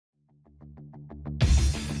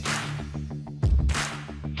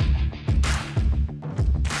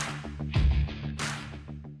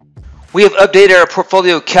We have updated our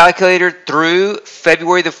portfolio calculator through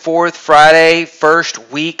February the 4th, Friday,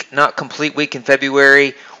 first week, not complete week in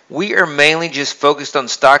February. We are mainly just focused on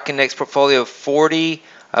stock index portfolio 40,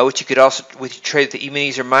 which you could also trade with the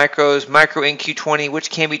E-minis or micros, micro NQ20, which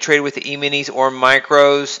can be traded with the E-minis or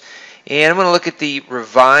micros. And I'm going to look at the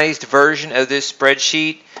revised version of this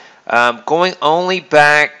spreadsheet, going only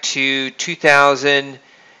back to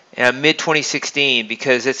mid-2016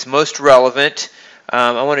 because it's most relevant.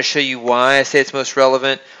 I want to show you why I say it's most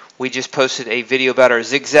relevant. We just posted a video about our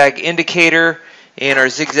Zig Zag Indicator. And our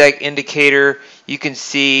Zig Zag Indicator, you can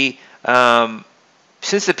see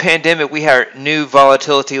since the pandemic we have new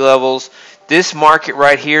volatility levels. This market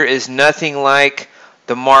right here is nothing like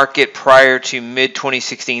the market prior to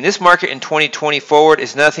mid-2016. This market in 2020 forward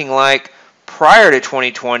is nothing like prior to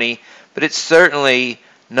 2020, but it's certainly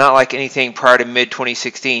not like anything prior to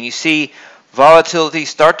mid-2016. You see volatility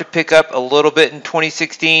start to pick up a little bit in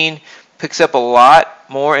 2016, picks up a lot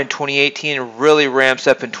more in 2018, and really ramps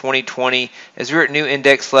up in 2020 as we're at new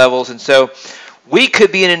index levels. And so we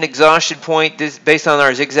could be in an exhaustion point. This, based on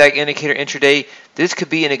our Zig Zag Indicator intraday, this could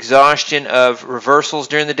be an exhaustion of reversals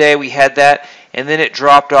during the day. We had that, and then it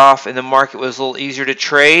dropped off, and the market was a little easier to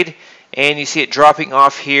trade. And you see it dropping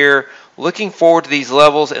off here. Looking forward to these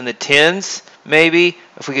levels in the 10s, maybe,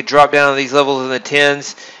 if we could drop down to these levels in the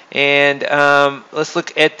 10s. And let's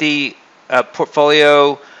look at the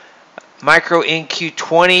portfolio micro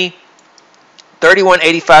NQ20,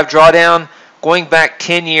 3185 drawdown. Going back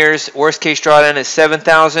 10 years, worst case drawdown is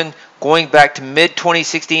 7,000. Going back to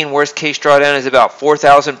mid-2016, worst case drawdown is about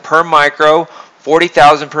 4,000 per micro,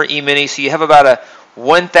 40,000 per E-mini. So you have about a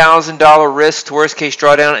 $1,000 risk to worst case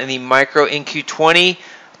drawdown in the micro NQ20,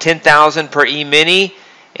 10,000 per E-mini,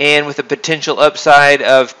 and with a potential upside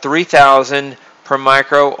of 3,000 per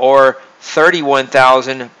micro or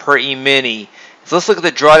 31,000 per E-mini. So let's look at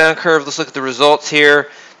the drawdown curve. Let's look at the results here.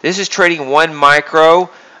 This is trading one micro.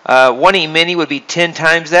 One E-mini would be 10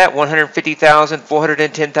 times that, 150,000,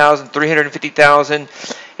 410,000, 350,000.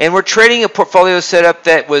 And we're trading a portfolio setup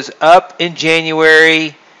that was up in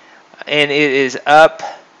January, and it is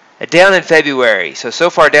down in February. So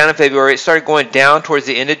far down in February. It started going down towards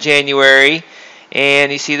the end of January.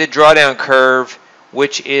 And you see the drawdown curve,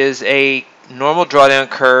 which is a normal drawdown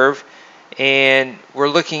curve, and we're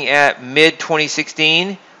looking at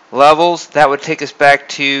mid-2016 levels. That would take us back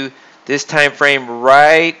to this time frame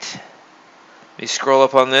right. Let me scroll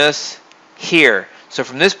up on this here. So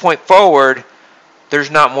from this point forward,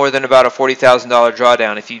 there's not more than about a $40,000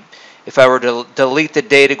 drawdown. If I were to delete the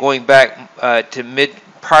data going back to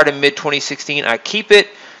prior to mid-2016, I keep it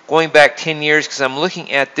going back 10 years because I'm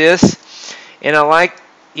looking at this, and I like.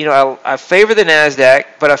 I favor the NASDAQ,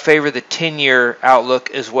 but I favor the 10-year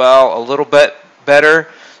outlook as well, a little bit better.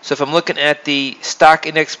 So if I'm looking at the stock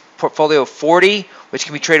index portfolio 40, which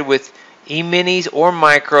can be traded with E-minis or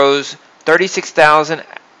micros, 36,000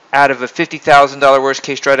 out of a $50,000 worst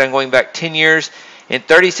case drawdown going back 10 years, and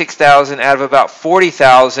 36,000 out of about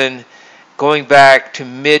 40,000 going back to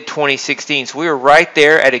mid-2016. So we were right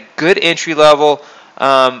there at a good entry level.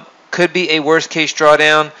 Could be a worst case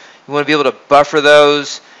drawdown. You want to be able to buffer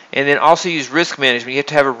those, and then also use risk management. You have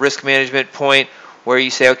to have a risk management point where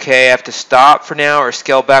you say, okay, I have to stop for now or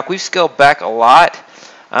scale back. We've scaled back a lot,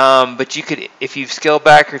 but you could, if you've scaled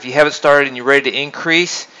back or if you haven't started and you're ready to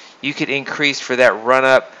increase, you could increase for that run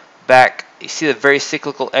up back. You see the very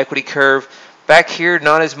cyclical equity curve. Back here,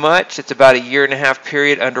 not as much. It's about a 1.5 year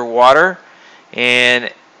period underwater,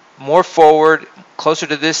 and more forward, closer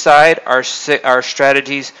to this side, our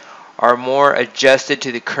strategies are more adjusted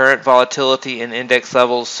to the current volatility and index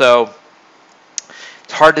levels. So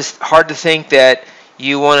it's hard to think that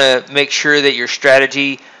you want to make sure that your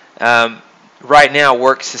strategy right now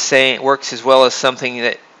works as well as something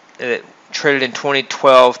that traded in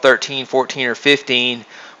 2012, 13, 14, or 15.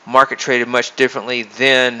 Market traded much differently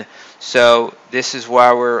then. So this is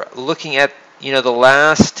why we're looking at the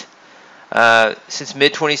last since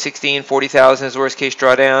mid-2016, 40,000 is the worst case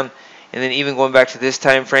drawdown. And then even going back to this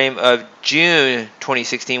time frame of June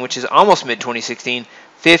 2016, which is almost mid-2016,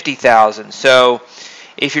 50,000. So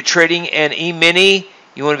if you're trading an E-mini,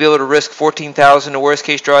 you want to be able to risk 14,000 to worst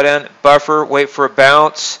case drawdown, buffer, wait for a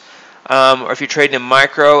bounce. Or if you're trading a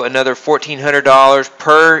micro, another $1,400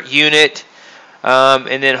 per unit,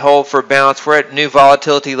 and then hold for a bounce. We're at new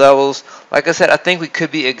volatility levels. Like I said, I think we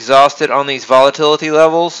could be exhausted on these volatility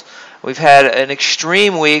levels. We've had an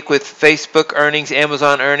extreme week with Facebook earnings,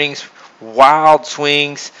 Amazon earnings, wild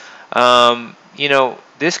swings.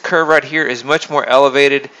 This curve right here is much more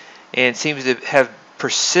elevated and seems to have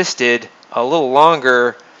persisted a little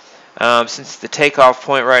longer since the takeoff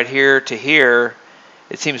point right here to here.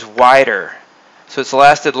 it seems wider. So it's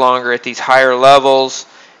lasted longer at these higher levels.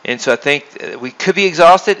 And so I think we could be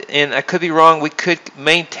exhausted, and I could be wrong. We could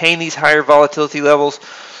maintain these higher volatility levels.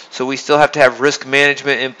 So we still have to have risk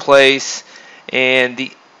management in place. And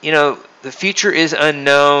the future is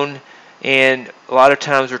unknown, and a lot of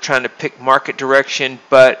times we're trying to pick market direction,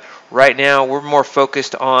 but right now we're more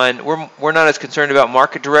focused on, we're not as concerned about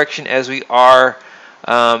market direction as we are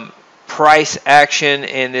price action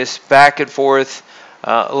and this back and forth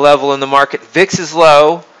level in the market. VIX is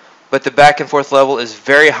low, but the back and forth level is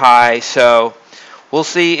very high, so we'll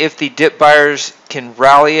see if the dip buyers can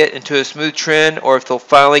rally it into a smooth trend, or if they'll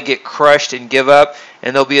finally get crushed and give up,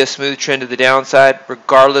 and there'll be a smooth trend to the downside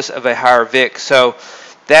regardless of a higher VIX. So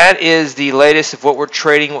that is the latest of what we're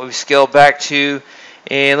trading, what we've scaled back to.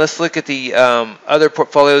 And let's look at the other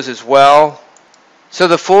portfolios as well. So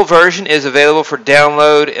the full version is available for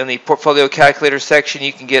download in the portfolio calculator section.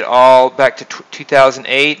 You can get all back to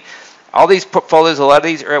 2008. All these portfolios, a lot of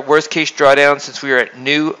these are at worst case drawdown, since we are at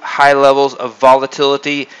new high levels of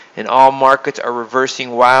volatility and all markets are reversing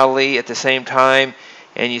wildly at the same time.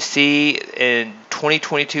 And you see in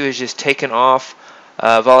 2022 has just taken off.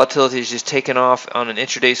 Volatility has just taken off on an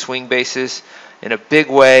intraday swing basis in a big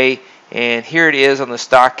way. And here it is on the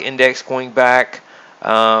stock index going back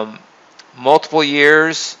multiple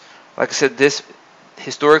years. Like I said, this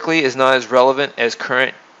historically is not as relevant as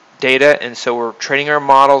current data, and so we're trading our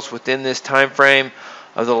models within this time frame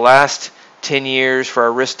of the last 10 years for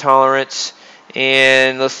our risk tolerance.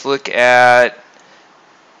 And let's look at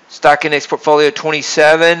stock index portfolio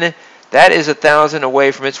 27. That is 1,000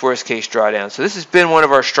 away from its worst case drawdown. So this has been one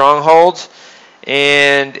of our strongholds,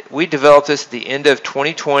 and we developed this at the end of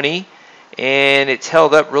 2020, and it's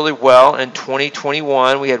held up really well in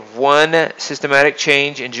 2021. We had one systematic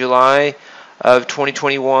change in July of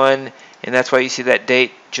 2021, and that's why you see that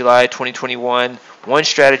date, July 2021. One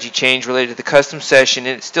strategy change related to the custom session,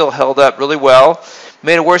 and it still held up really well.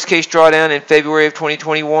 Made a worst case drawdown in February of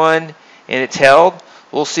 2021, and it's held.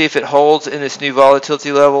 We'll see if it holds in this new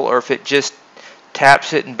volatility level, or if it just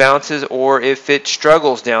taps it and bounces, or if it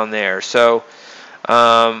struggles down there. So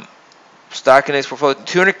stock index portfolio,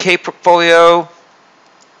 200K portfolio.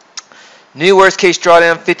 New worst case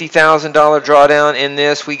drawdown, $50,000 drawdown in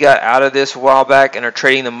this. We got out of this a while back and are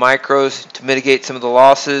trading the micros to mitigate some of the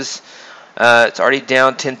losses. It's already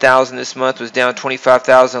down 10,000 this month. It was down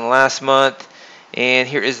 25,000 last month. And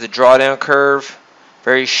here is the drawdown curve.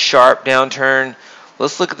 Very sharp downturn.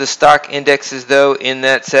 Let's look at the stock indexes though in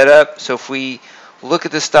that setup. So if we look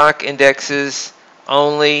at the stock indexes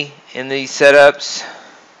only in these setups,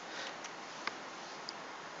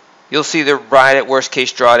 you'll see they're right at worst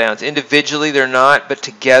case drawdowns. Individually they're not, but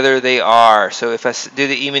together they are. So if I do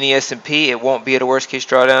the E-mini S&P, it won't be at a worst case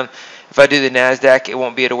drawdown. If I do the NASDAQ, it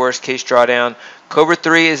won't be at a worst case drawdown. Cobra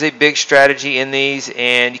 3 is a big strategy in these,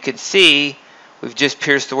 and you can see we've just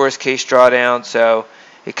pierced the worst case drawdown, so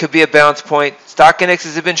it could be a bounce point. Stock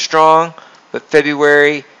indexes have been strong, but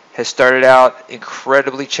February has started out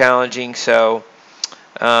incredibly challenging. So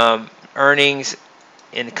earnings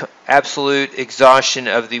and absolute exhaustion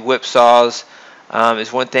of the whipsaws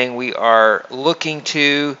is one thing we are looking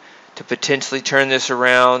to potentially turn this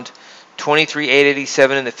around.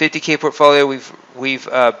 23,887 in the 50K portfolio. We've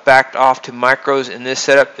backed off to micros in this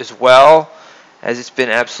setup as well, as it's been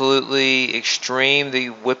absolutely extreme. The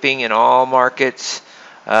whipping in all markets,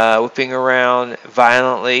 whipping around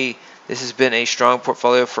violently. This has been a strong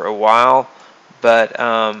portfolio for a while, but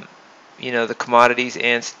the commodities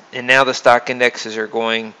and now the stock indexes are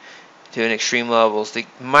going to an extreme levels. The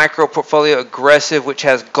micro portfolio aggressive, which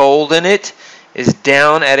has gold in it, is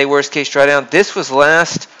down at a worst case drawdown. This was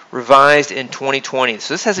last revised in 2020,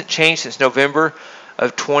 so this hasn't changed since November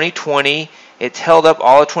of 2020. It's held up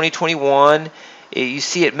all of 2021. You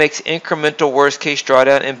see it makes incremental worst case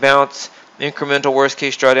drawdown and bounce, incremental worst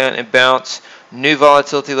case drawdown and bounce. New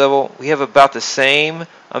volatility level, we have about the same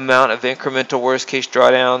amount of incremental worst case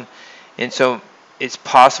drawdown, and so it's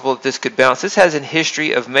possible that this could bounce. This has a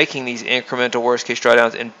history of making these incremental worst case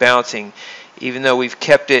drawdowns and bouncing. Even though we've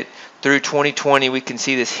kept it through 2020, we can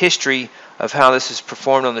see this history of how this has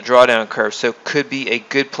performed on the drawdown curve. So it could be a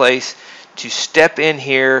good place to step in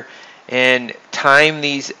here and time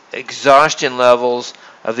these exhaustion levels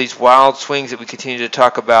of these wild swings that we continue to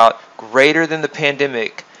talk about, greater than the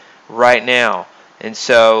pandemic right now. And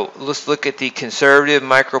so let's look at the conservative,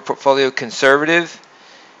 micro portfolio conservative,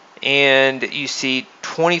 and you see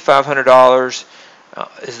 $2,500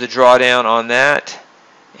 is the drawdown on that.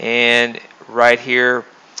 And right here,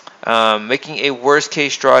 making a worst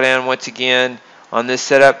case drawdown once again on this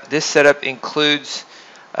setup. This setup includes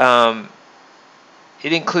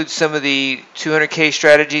it includes some of the 200K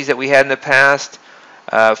strategies that we had in the past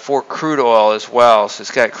for crude oil as well. So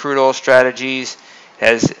it's got crude oil strategies,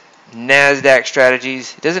 has NASDAQ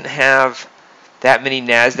strategies. It doesn't have that many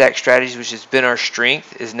NASDAQ strategies, which has been our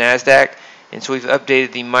strength, is NASDAQ. And so we've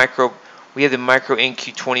updated the micro. We have the micro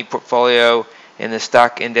NQ20 portfolio and the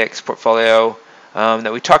stock index portfolio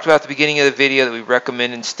that we talked about at the beginning of the video that we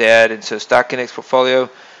recommend instead. And so stock index portfolio,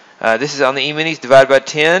 this is on the E-minis, divide by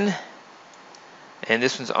 10. And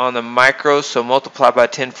this one's on the micros, so multiply by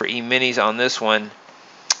 10 for E-minis on this one.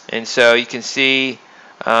 And so you can see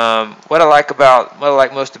what I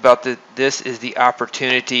like most about this is the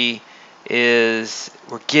opportunity. Is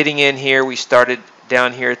we're getting in here. We started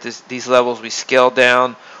down here at these levels. We scaled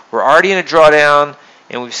down. We're already in a drawdown,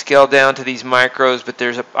 and we've scaled down to these micros. But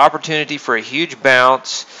there's an opportunity for a huge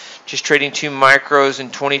bounce. Just trading 2 micros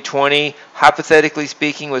in 2020, hypothetically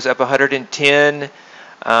speaking, was up 110.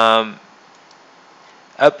 Up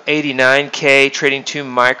 89K trading 2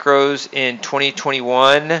 micros in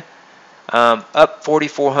 2021. Up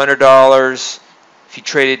 $4,400 if you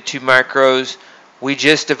traded 2 micros. We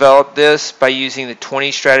just developed this by using the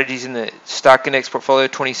 20 strategies in the stock index portfolio,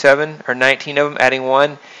 27 or 19 of them, adding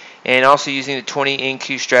 1, and also using the 20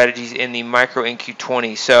 NQ strategies in the micro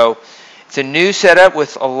NQ20. So it's a new setup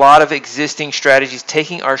with a lot of existing strategies,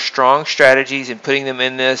 taking our strong strategies and putting them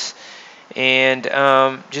in this, and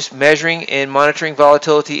just measuring and monitoring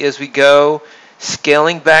volatility as we go,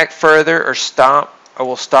 scaling back further or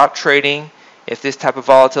we'll stop trading if this type of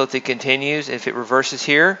volatility continues. If it reverses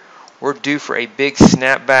here, we're due for a big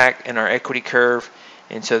snapback in our equity curve.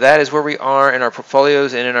 And so that is where we are in our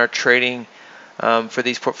portfolios and in our trading for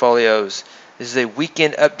these portfolios. This is a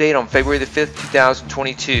weekend update on February the 5th,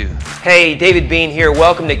 2022. Hey, David Bean here.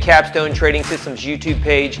 Welcome to Capstone Trading Systems YouTube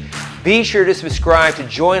page. Be sure to subscribe to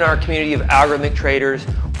join our community of algorithmic traders.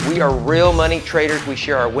 We are real money traders. We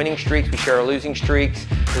share our winning streaks, we share our losing streaks,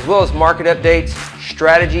 as well as market updates,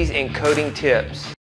 strategies, and coding tips.